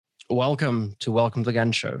Welcome to the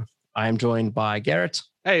Gun Show. I am joined by Garrett.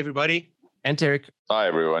 Hey, everybody. And Tarek. Hi,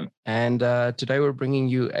 everyone. And today we're bringing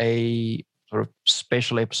you a sort of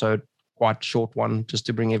special episode, quite short one, just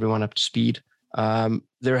to bring everyone up to speed.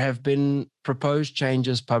 There have been proposed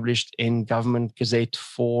changes published in Government Gazette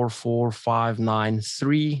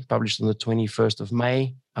 44593, published on the 21st of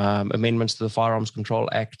May. Amendments to the Firearms Control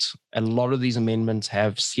Act. A lot of these amendments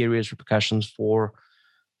have serious repercussions for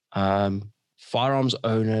firearms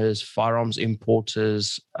owners, firearms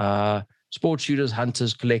importers, sport shooters,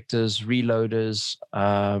 hunters, collectors, reloaders,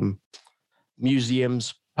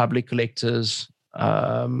 museums, public collectors,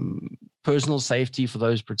 personal safety for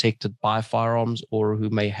those protected by firearms or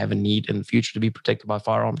who may have a need in the future to be protected by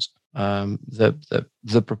firearms.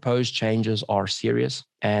 The proposed changes are serious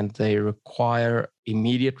and they require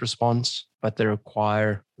immediate response, but they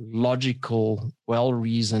require logical,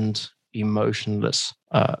 well-reasoned, emotionless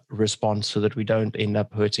response so that we don't end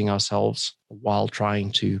up hurting ourselves while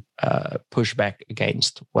trying to push back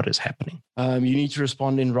against what is happening. You need to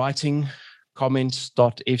respond in writing.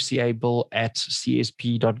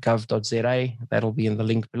 comments.fcabill@csp.gov.za. That'll be in the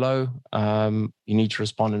link below. You need to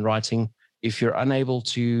respond in writing. If you're unable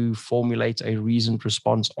to formulate a reasoned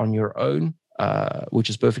response on your own, which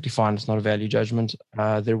is perfectly fine, it's not a value judgment,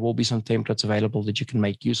 there will be some templates available that you can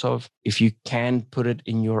make use of. If you can put it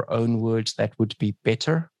in your own words, that would be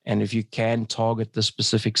better. And if you can target the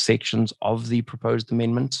specific sections of the proposed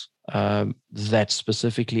amendments that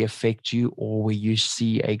specifically affect you or where you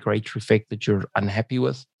see a greater effect that you're unhappy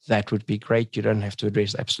with, that would be great. You don't have to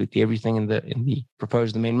address absolutely everything in the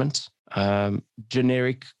proposed amendments.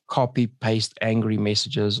 Generic copy-paste angry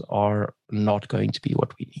messages are not going to be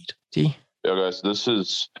what we need. T? Yeah, guys, this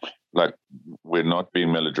is like, we're not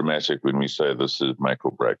being melodramatic when we say this is make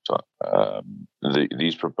or break time.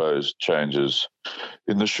 These proposed changes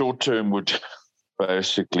in the short term would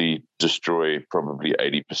basically destroy probably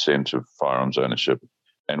 80% of firearms ownership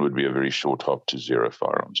and would be a very short hop to zero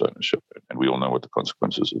firearms ownership. And we all know what the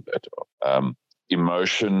consequences of that are.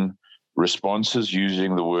 Emotion responses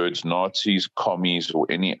using the words Nazis, commies, or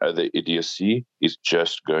any other idiocy is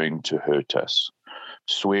just going to hurt us.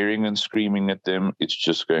 Swearing and screaming at them, it's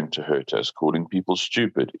just going to hurt us. Calling people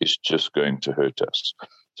stupid is just going to hurt us.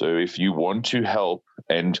 So if you want to help,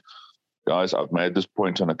 and guys, I've made this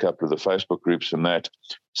point on a couple of the Facebook groups and that,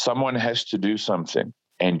 someone has to do something,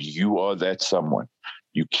 and you are that someone.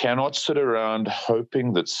 You cannot sit around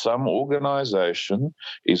hoping that some organization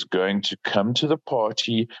is going to come to the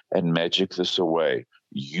party and magic this away.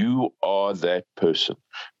 You are that person.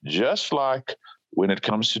 Just like when it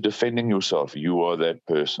comes to defending yourself, you are that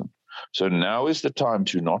person. So now is the time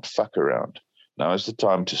to not fuck around. Now is the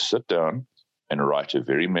time to sit down and write a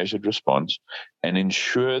very measured response and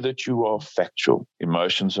ensure that you are factual.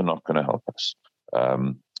 Emotions are not going to help us.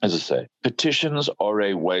 As I say, petitions are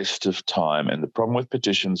a waste of time. And the problem with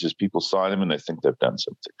petitions is people sign them and they think they've done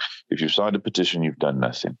something. If you've signed a petition, you've done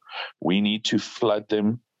nothing. We need to flood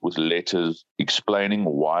them with letters explaining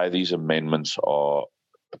why these amendments are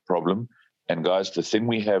a problem. And guys, the thing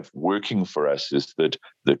we have working for us is that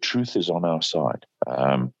the truth is on our side.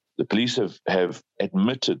 The police have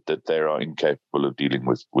admitted that they are incapable of dealing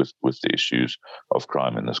with the issues of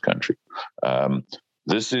crime in this country.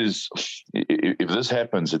 If this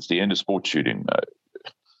happens, it's the end of sport shooting.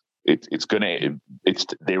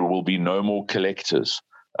 There will be no more collectors.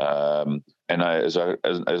 And as I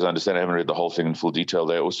understand, I haven't read the whole thing in full detail.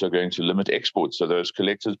 They're also going to limit exports, so those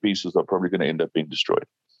collectors' pieces are probably going to end up being destroyed.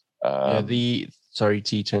 Sorry,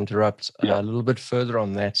 T, to interrupt. A little bit further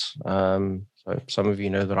on that. So some of you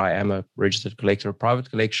know that I am a registered collector. A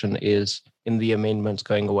private collection is in the amendments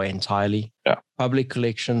going away entirely. Yeah. Public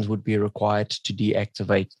collections would be required to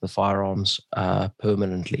deactivate the firearms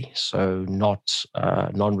permanently, so not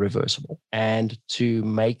non-reversible. And to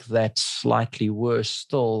make that slightly worse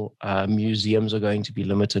still, museums are going to be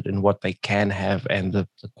limited in what they can have and the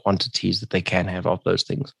quantities that they can have of those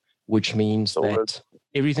things, which means that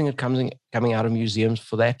everything that coming out of museums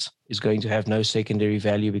for that is going to have no secondary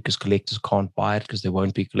value because collectors can't buy it because there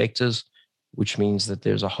won't be collectors, which means that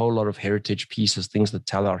there's a whole lot of heritage pieces, things that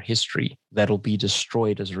tell our history, that'll be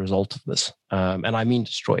destroyed as a result of this. And I mean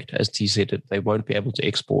destroyed. As T said, they won't be able to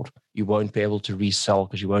export. You won't be able to resell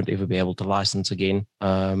because you won't ever be able to license again.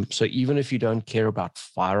 So even if you don't care about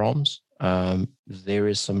firearms, there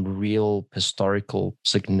is some real historical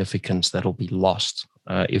significance that'll be lost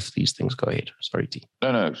if these things go ahead. Sorry, T.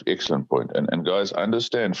 No, excellent point. And guys,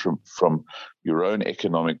 understand from your own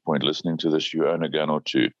economic point, listening to this, you own a gun or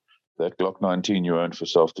two. That Glock 19 you own for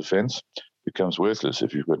self-defense becomes worthless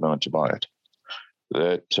if you've got no one to buy it.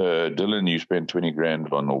 that Dylan, you spent 20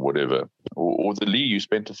 grand on, or whatever, or the Lee you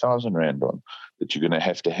spent 1,000 rand on, that you're going to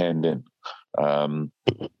have to hand in.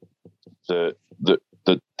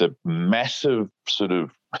 The massive sort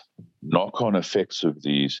of knock-on effects of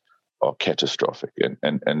these are catastrophic,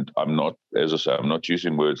 and I'm not, as I say, I'm not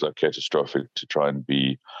using words like catastrophic to try and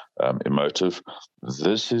be emotive.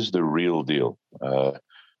 This is the real deal.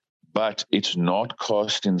 But it's not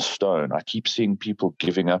cast in stone. I keep seeing people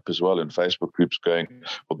giving up as well in Facebook groups going,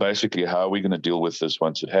 well, basically, how are we going to deal with this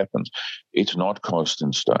once it happens? It's not cast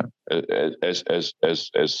in stone. As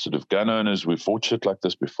sort of gun owners, we've fought shit like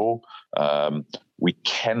this before. We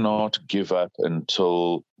cannot give up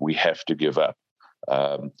until we have to give up.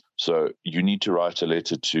 So you need to write a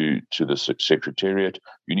letter to the Secretariat.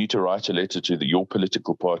 You need to write a letter to your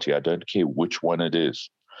political party. I don't care which one it is.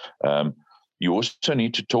 You also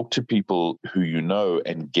need to talk to people who you know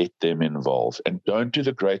and get them involved. And don't do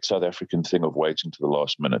the great South African thing of waiting to the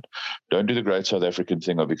last minute. Don't do the great South African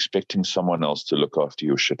thing of expecting someone else to look after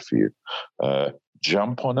your shit for you.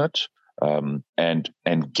 Jump on it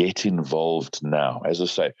and get involved now. As I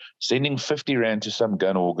say, sending 50 rand to some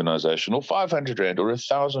gun organization or 500 rand or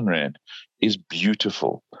 1,000 rand is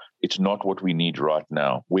beautiful. It's not what we need right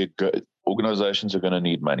now. Organizations are going to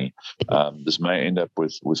need money. This may end up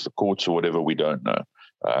with the courts or whatever, we don't know.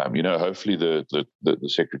 Hopefully the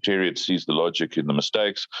Secretariat sees the logic in the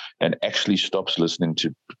mistakes and actually stops listening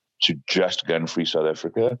to just gun-free South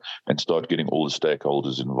Africa and start getting all the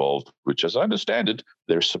stakeholders involved, which, as I understand it,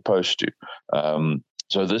 they're supposed to.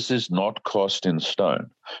 So this is not cast in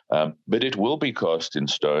stone, but it will be cast in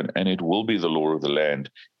stone, and it will be the law of the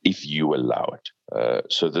land if you allow it.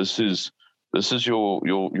 So this is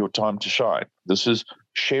your time to shine. This is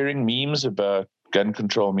sharing memes about gun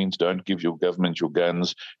control means don't give your government your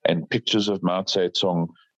guns, and pictures of Mao Zedong.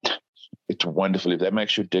 It's wonderful. If that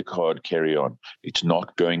makes your dick hard, carry on. It's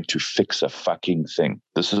not going to fix a fucking thing.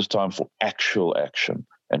 This is time for actual action.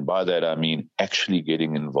 And by that, I mean actually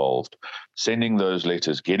getting involved, sending those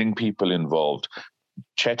letters, getting people involved,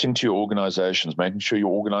 chatting to your organizations, making sure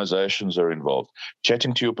your organizations are involved,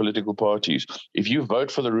 chatting to your political parties. If you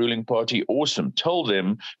vote for the ruling party, awesome. Tell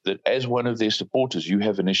them that as one of their supporters, you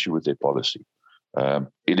have an issue with their policy.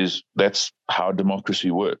 That's how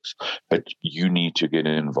democracy works. But you need to get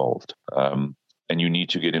involved, and you need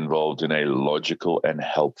to get involved in a logical and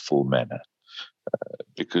helpful manner.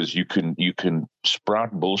 Because you can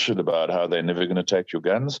sprout bullshit about how they're never going to take your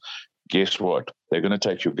guns. Guess what? They're going to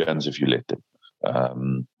take your guns if you let them.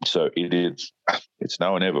 So it's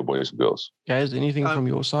now or never, boys and girls. Guys, anything from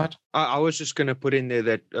your side? I was just going to put in there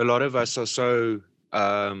that a lot of us are so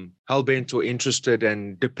hell-bent or interested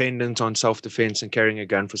and dependent on self-defense and carrying a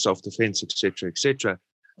gun for self-defense, etc., etc.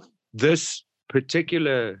 This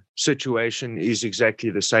particular situation is exactly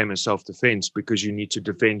the same as self-defense, because you need to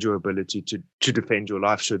defend your ability to defend your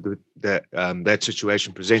life should that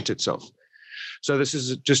situation present itself. So this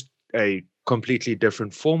is just a completely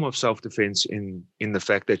different form of self-defense in the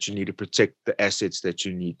fact that you need to protect the assets that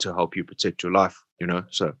you need to help you protect your life,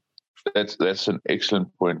 so. That's an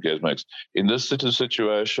excellent point, Gaz makes. In this sort of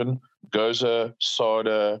situation, Goza,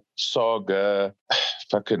 SADA, Saga,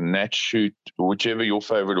 fucking Natshoot, whichever your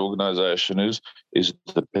favorite organization is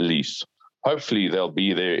the police. Hopefully they'll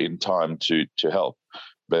be there in time to help.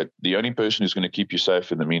 But the only person who's going to keep you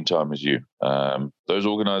safe in the meantime is you. Those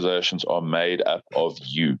organizations are made up of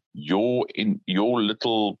you. Your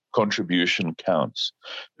little contribution counts,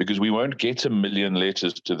 because we won't get 1 million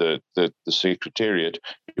letters to the Secretariat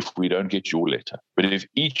if we don't get your letter. But if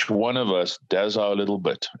each one of us does our little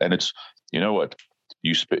bit, and it's, you know what,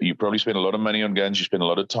 you probably spend a lot of money on guns. You spend a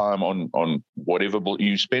lot of time on whatever.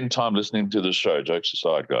 You spend time listening to this show. Jokes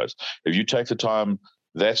aside, guys. If you take the time,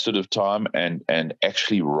 that sort of time, and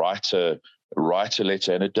actually write a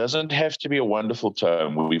letter, and it doesn't have to be a wonderful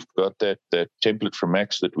tome. We've got that template from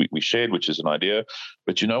Max that we shared, which is an idea.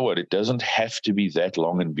 But you know what? It doesn't have to be that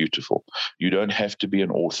long and beautiful. You don't have to be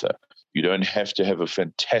an author. You don't have to have a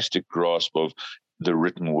fantastic grasp of the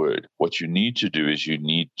written word. What you need to do is you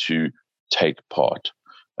need to take part.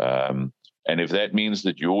 And if that means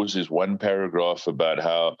that yours is one paragraph about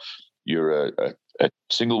how you're a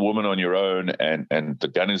single woman on your own, and the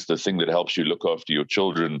gun is the thing that helps you look after your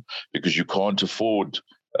children because you can't afford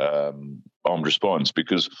armed response.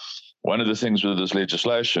 Because one of the things with this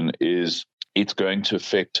legislation is it's going to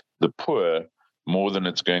affect the poor more than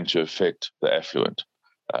it's going to affect the affluent.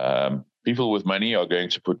 People with money are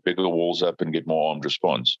going to put bigger walls up and get more armed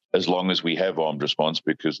response, as long as we have armed response,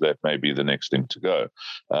 because that may be the next thing to go.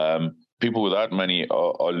 People without money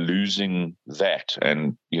are losing that.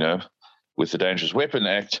 And, with the Dangerous Weapon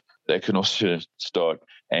Act, they can also start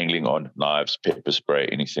angling on, knives, pepper spray,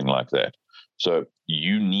 anything like that. So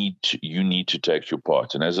you need to take your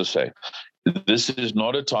part. And as I say, this is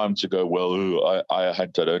not a time to go, well, I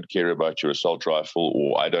don't care about your assault rifle,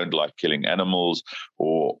 or I don't like killing animals,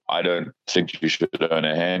 or I don't think you should own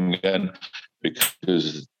a handgun,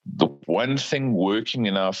 because the one thing working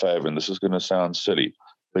in our favor, and this is going to sound silly,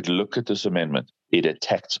 but look at this amendment. It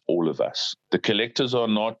attacks all of us. The collectors are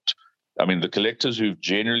not, the collectors who've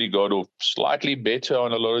generally got off slightly better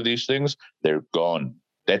on a lot of these things, they're gone.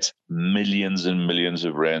 That's millions and millions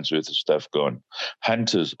of rands worth of stuff gone.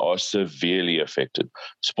 Hunters are severely affected.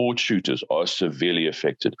 Sports shooters are severely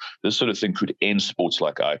affected. This sort of thing could end sports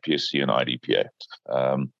like IPSC and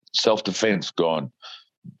IDPA. Self-defense gone.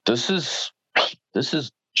 This is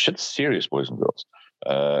shit's serious, boys and girls.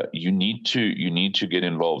 You need to get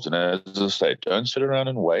involved. And as I say, don't sit around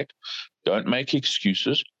and wait. Don't make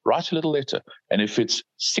excuses. Write a little letter. And if it's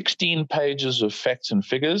 16 pages of facts and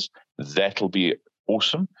figures, that'll be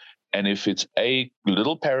awesome. And if it's a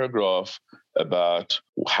little paragraph about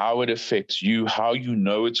how it affects you, how you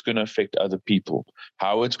know it's going to affect other people,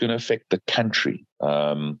 how it's going to affect the country,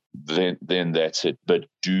 then that's it. But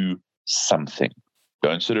do something.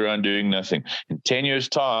 Don't sit around doing nothing. In 10 years'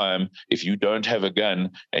 time, if you don't have a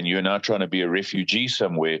gun and you're now trying to be a refugee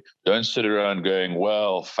somewhere, don't sit around going,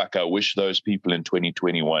 well, fuck, I wish those people in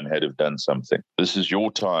 2021 had have done something. This is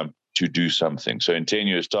your time to do something. So in 10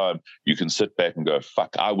 years' time, you can sit back and go,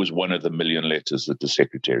 fuck, I was one of the million letters that the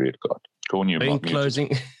Secretariat got. In closing,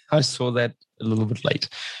 I saw that a little bit late.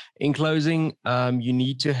 In closing, you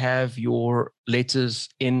need to have your letters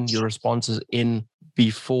in, your responses in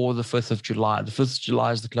before the 5th of July. The 5th of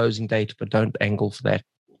July is the closing date, but don't angle for that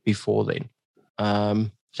before then.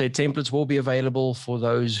 So templates will be available for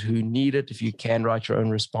those who need it. If you can write your own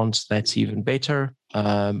response, that's even better.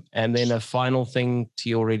 And then a final thing,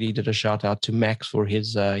 T already did a shout out to Max for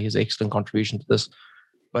his excellent contribution to this.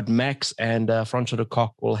 But Max and Francois de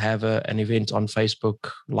Kock will have an event on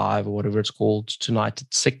Facebook Live or whatever it's called tonight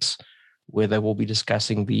at 6, where they will be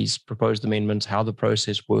discussing these proposed amendments, how the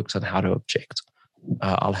process works, and how to object.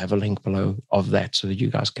 I'll have a link below of that so that you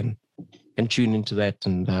guys can tune into that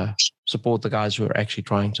and support the guys who are actually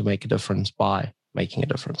trying to make a difference by making a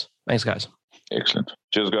difference. Thanks, guys. Excellent.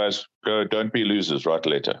 Cheers, guys. Go. Don't be losers. Write a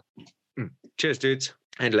letter. Cheers, dudes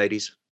and ladies.